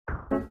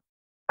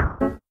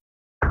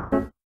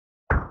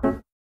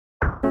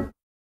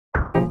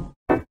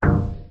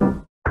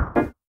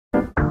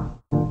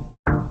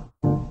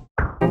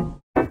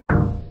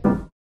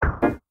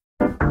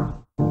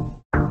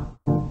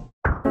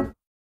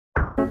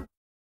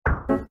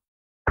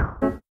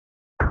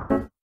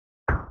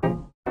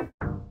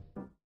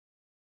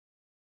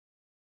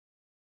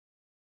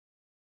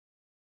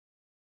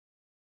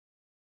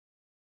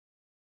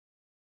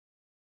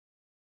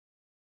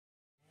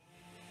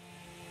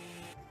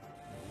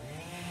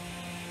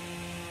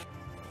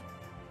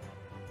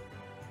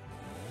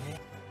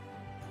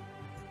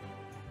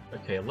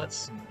Okay,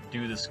 let's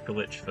do this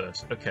glitch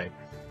first. Okay,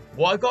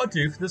 what I gotta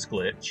do for this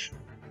glitch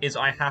is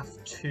I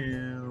have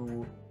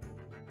to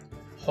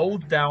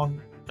hold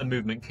down a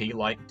movement key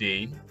like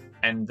D,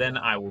 and then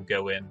I will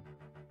go in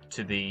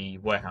to the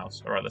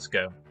warehouse. Alright, let's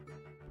go.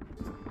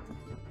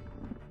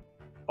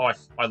 Oh,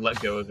 I let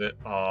go of it.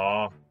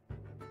 Ah.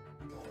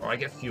 Oh, I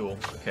get fuel.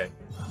 Okay.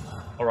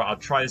 Alright, I'll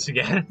try this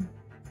again.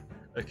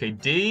 Okay,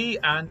 D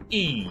and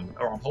E.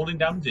 Alright, I'm holding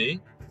down D.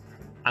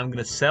 I'm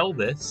gonna sell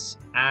this,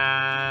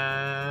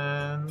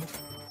 and...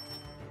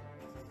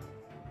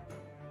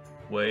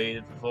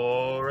 wait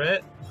for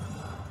it.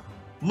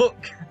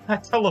 Look! I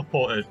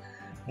teleported.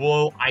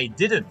 Well, I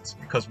didn't,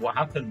 because what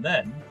happened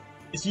then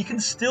is you can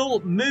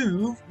still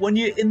move when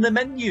you're in the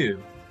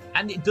menu.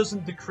 And it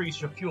doesn't decrease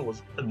your fuel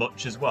as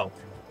much as well.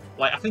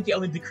 Like, I think it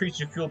only decreases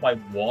your fuel by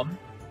 1.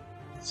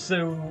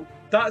 So,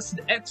 that's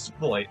an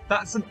exploit.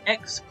 That's an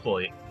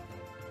exploit.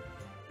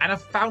 And I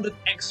found an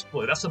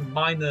exploit. That's a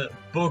minor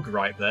bug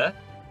right there.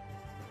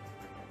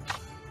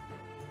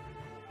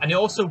 And it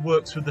also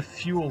works with the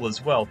fuel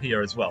as well,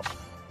 here as well.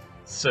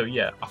 So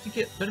yeah, I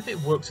think but if it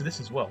works with this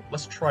as well.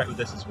 Let's try it with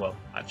this as well,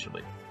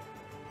 actually.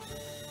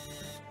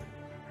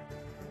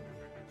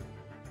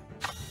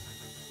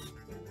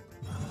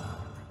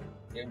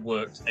 It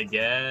worked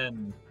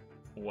again.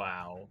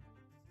 Wow.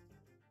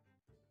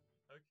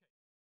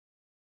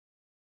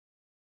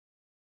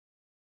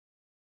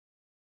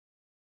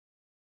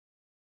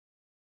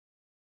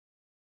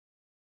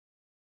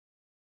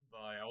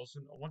 I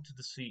wanted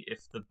to see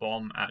if the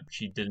bomb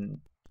actually didn't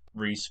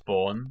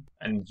respawn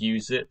and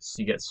use it so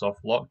you get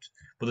soft locked,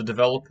 but the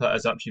developer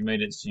has actually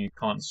made it so you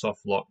can't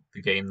soft lock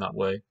the game that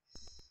way.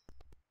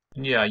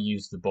 And yeah, I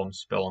used the bomb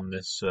spell on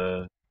this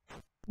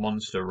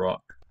monster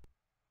rock.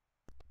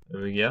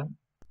 There we go.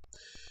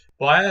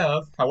 But I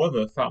have,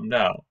 however, found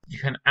out you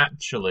can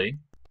actually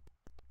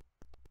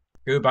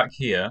go back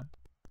here.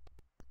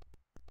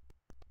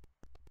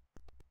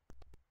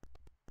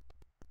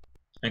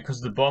 And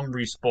because the bomb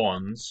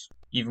respawns,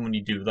 even when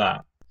you do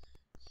that,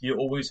 you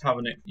always have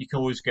you can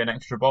always get an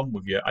extra bomb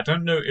with you. I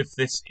don't know if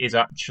this is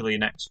actually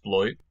an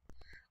exploit,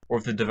 or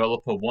if the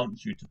developer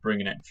wants you to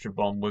bring an extra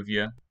bomb with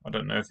you. I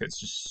don't know if it's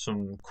just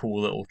some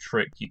cool little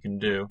trick you can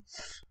do.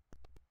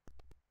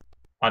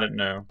 I don't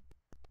know.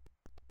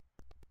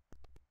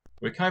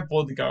 Wait, can I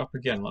board the guy up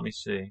again? Let me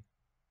see.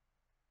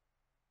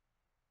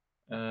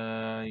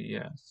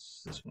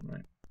 Yes, this one,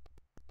 right?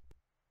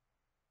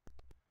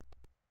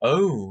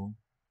 Oh.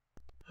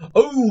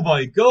 Oh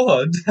my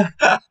god!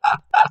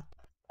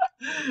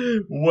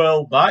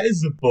 Well, that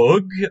is a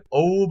bug.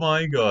 Oh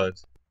my god.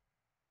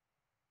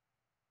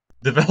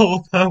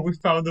 Developer, we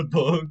found a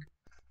bug.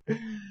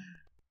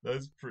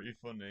 That's pretty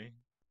funny.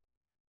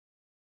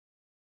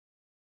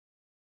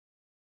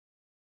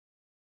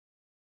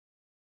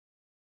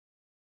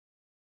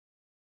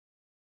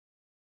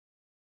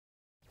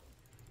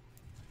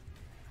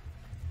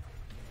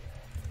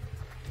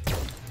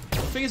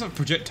 The thing is, like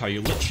projectile, you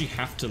literally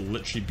have to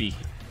be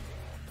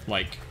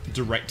like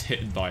direct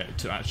hit by it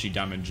to actually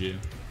damage you.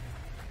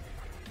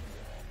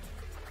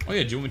 Oh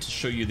yeah, do you want me to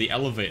show you the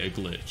elevator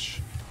glitch?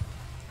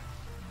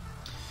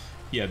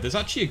 Yeah, there's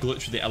actually a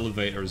glitch with the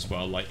elevator as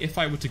well. Like, if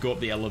I were to go up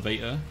the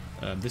elevator,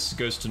 this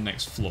goes to the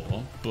next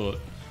floor, but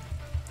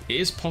it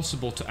is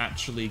possible to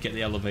actually get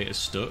the elevator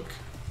stuck.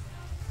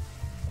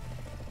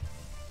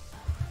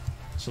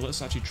 So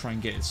let's actually try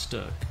and get it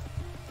stuck.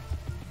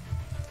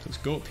 So let's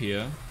go up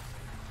here.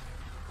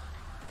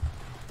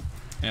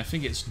 And I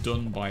think it's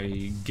done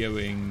by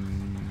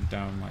going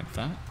down like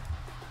that.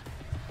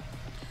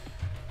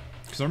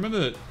 Because I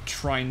remember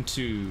trying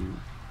to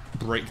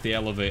break the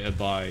elevator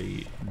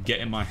by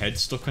getting my head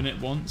stuck on it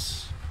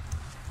once.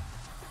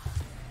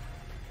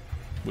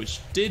 Which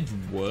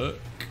did work.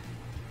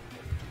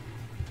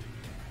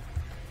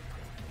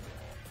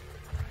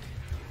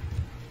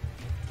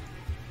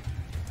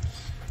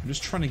 I'm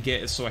just trying to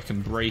get it so I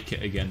can break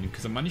it again,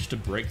 because I managed to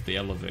break the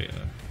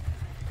elevator.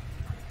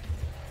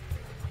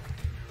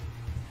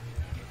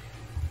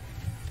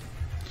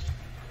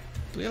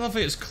 But the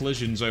elevator's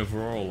collisions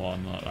overall are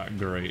not that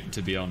great,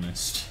 to be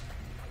honest.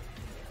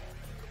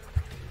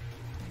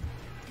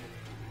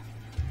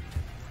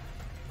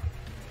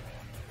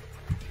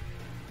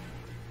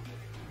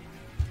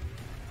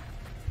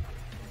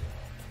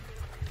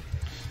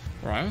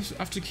 Right, I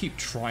have to keep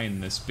trying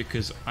this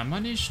because I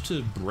managed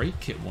to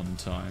break it one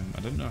time.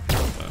 I don't know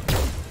how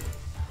though.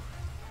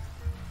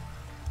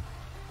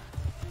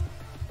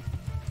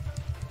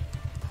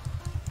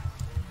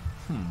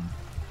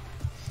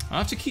 I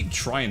have to keep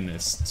trying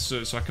this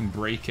so I can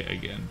break it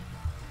again.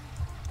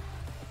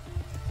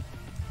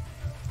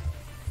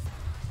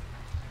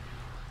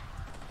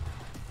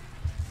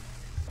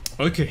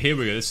 Okay, here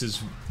we go. This is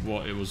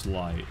what it was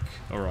like.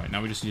 Alright,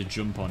 now we just need to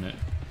jump on it.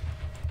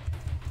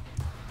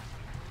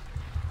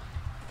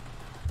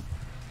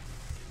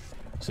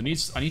 So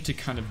I need to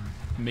kind of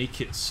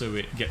make it so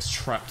it gets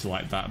trapped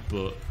like that,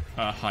 but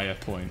at a higher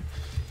point.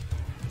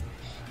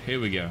 Here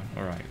we go.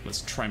 Alright,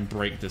 let's try and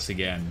break this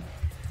again.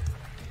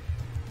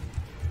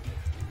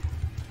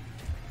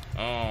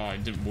 Oh,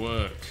 it didn't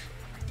work.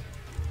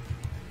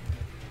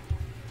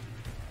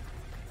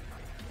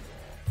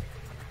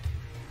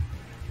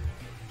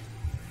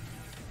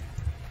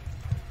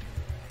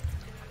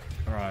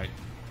 Alright.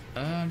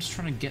 I'm just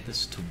trying to get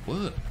this to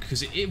work.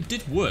 Because it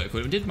did work.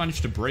 We did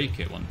manage to break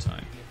it one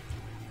time.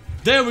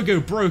 There we go,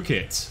 broke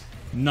it.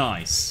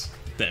 Nice.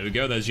 There we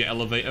go, there's your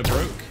elevator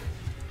broke.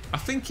 I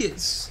think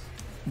it's...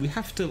 We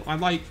have to... I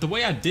like... The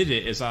way I did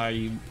it is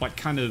I, like,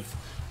 kind of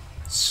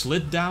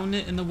slid down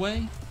it in a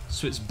way.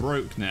 So it's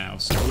broke now.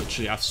 So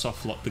literally I've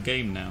soft-locked the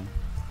game now.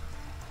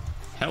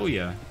 Hell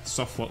yeah.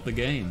 Soft-locked the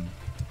game.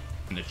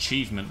 An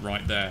achievement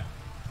right there.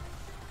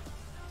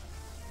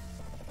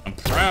 I'm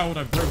proud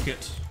I broke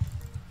it.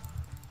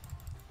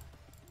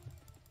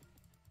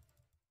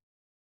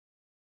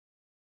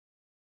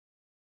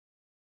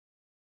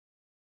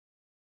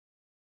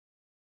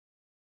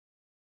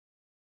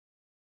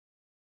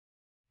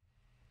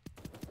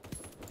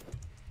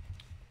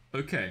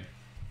 Okay.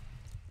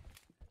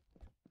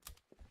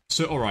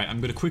 So, alright,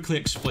 I'm going to quickly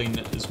explain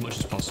it as much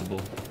as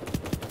possible.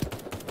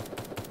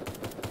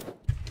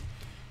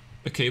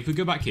 Okay, if we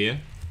go back here,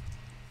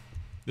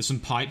 there's some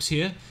pipes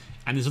here,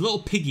 and there's a little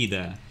piggy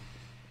there.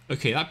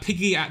 Okay, that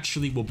piggy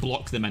actually will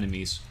block them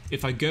enemies.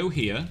 If I go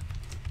here,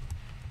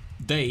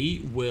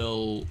 they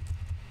will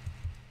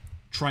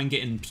try and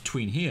get in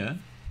between here.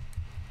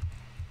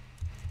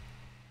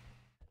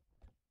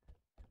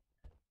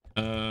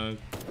 Where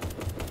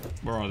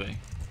are they?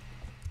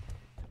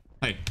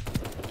 Hey.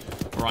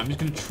 Alright, I'm just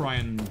going to try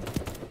and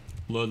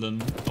lure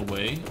them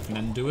away and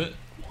then do it.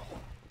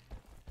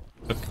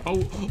 Okay.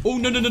 Oh,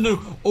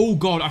 no. Oh,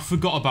 God, I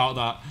forgot about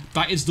that.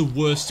 That is the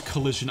worst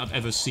collision I've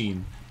ever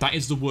seen. That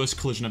is the worst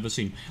collision I've ever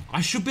seen.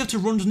 I should be able to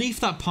run underneath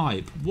that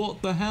pipe.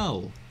 What the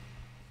hell?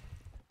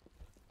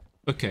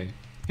 Okay,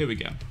 here we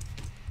go.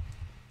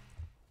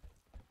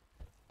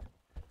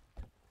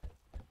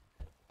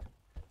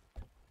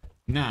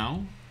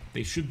 Now,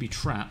 they should be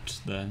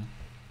trapped there.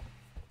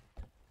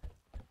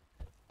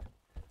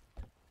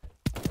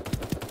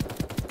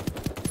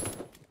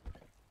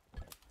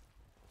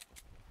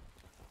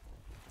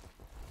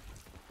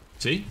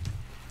 See?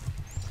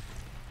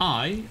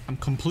 I am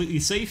completely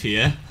safe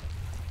here.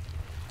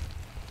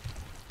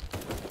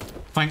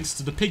 Thanks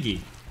to the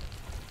piggy.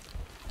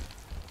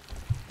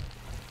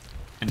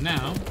 And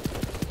now,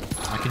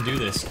 I can do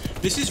this.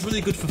 This is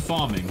really good for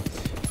farming.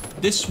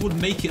 This would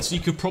make it so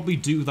you could probably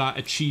do that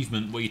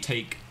achievement where you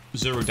take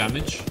 0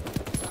 damage.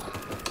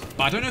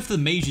 But I don't know if the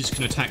mages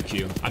can attack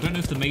you. I don't know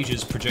if the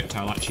mage's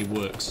projectile actually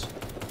works.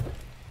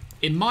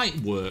 It might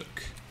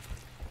work.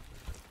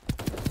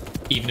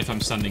 Even if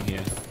I'm standing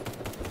here.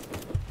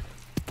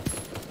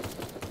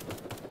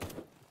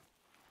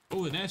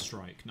 Oh, an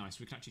airstrike.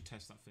 Nice, we can actually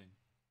test that thing.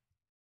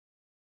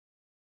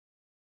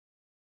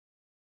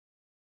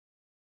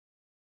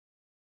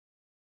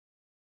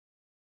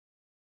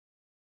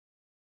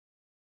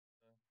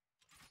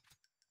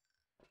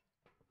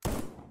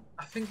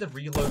 I think the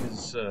reload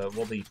is,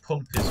 well, the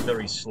pump is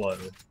very slow.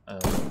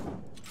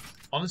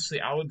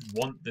 Honestly, I would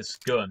want this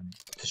gun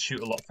to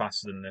shoot a lot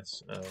faster than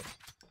this. So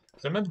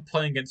I remember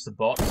playing against the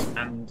bots,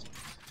 and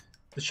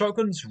the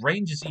shotgun's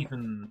range is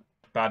even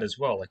bad as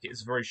well. Like,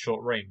 it's very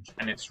short range,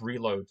 and its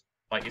reload,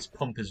 like, its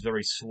pump is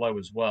very slow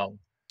as well.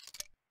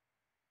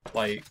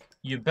 Like,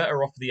 you're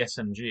better off the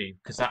SMG,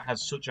 because that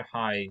has such a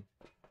high,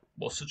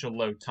 well, such a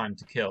low time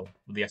to kill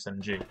with the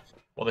SMG.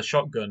 Or the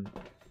shotgun,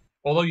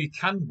 although you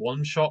can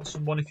one-shot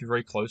someone if you're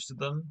very close to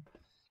them,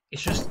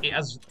 it's just, it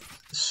has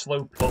a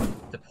slow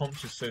pump. The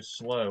pump's just so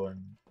slow, and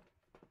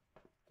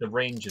the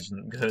range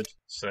isn't good,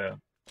 so...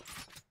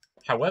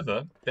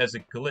 However, there's a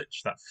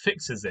glitch that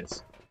fixes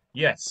this.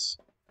 Yes.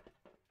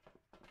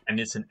 And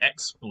it's an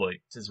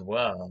exploit as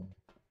well.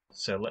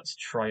 So let's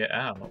try it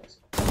out.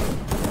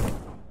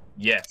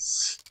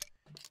 Yes.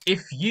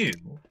 If you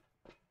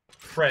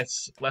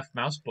press left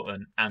mouse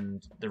button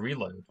and the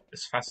reload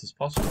as fast as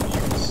possible, you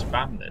can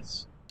spam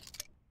this.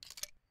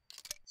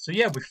 So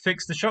yeah, we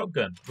fixed the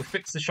shotgun. We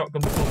fixed the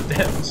shotgun before the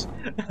devs.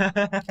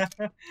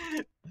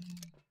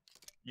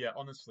 Yeah,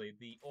 honestly,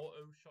 the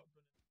auto shotgun...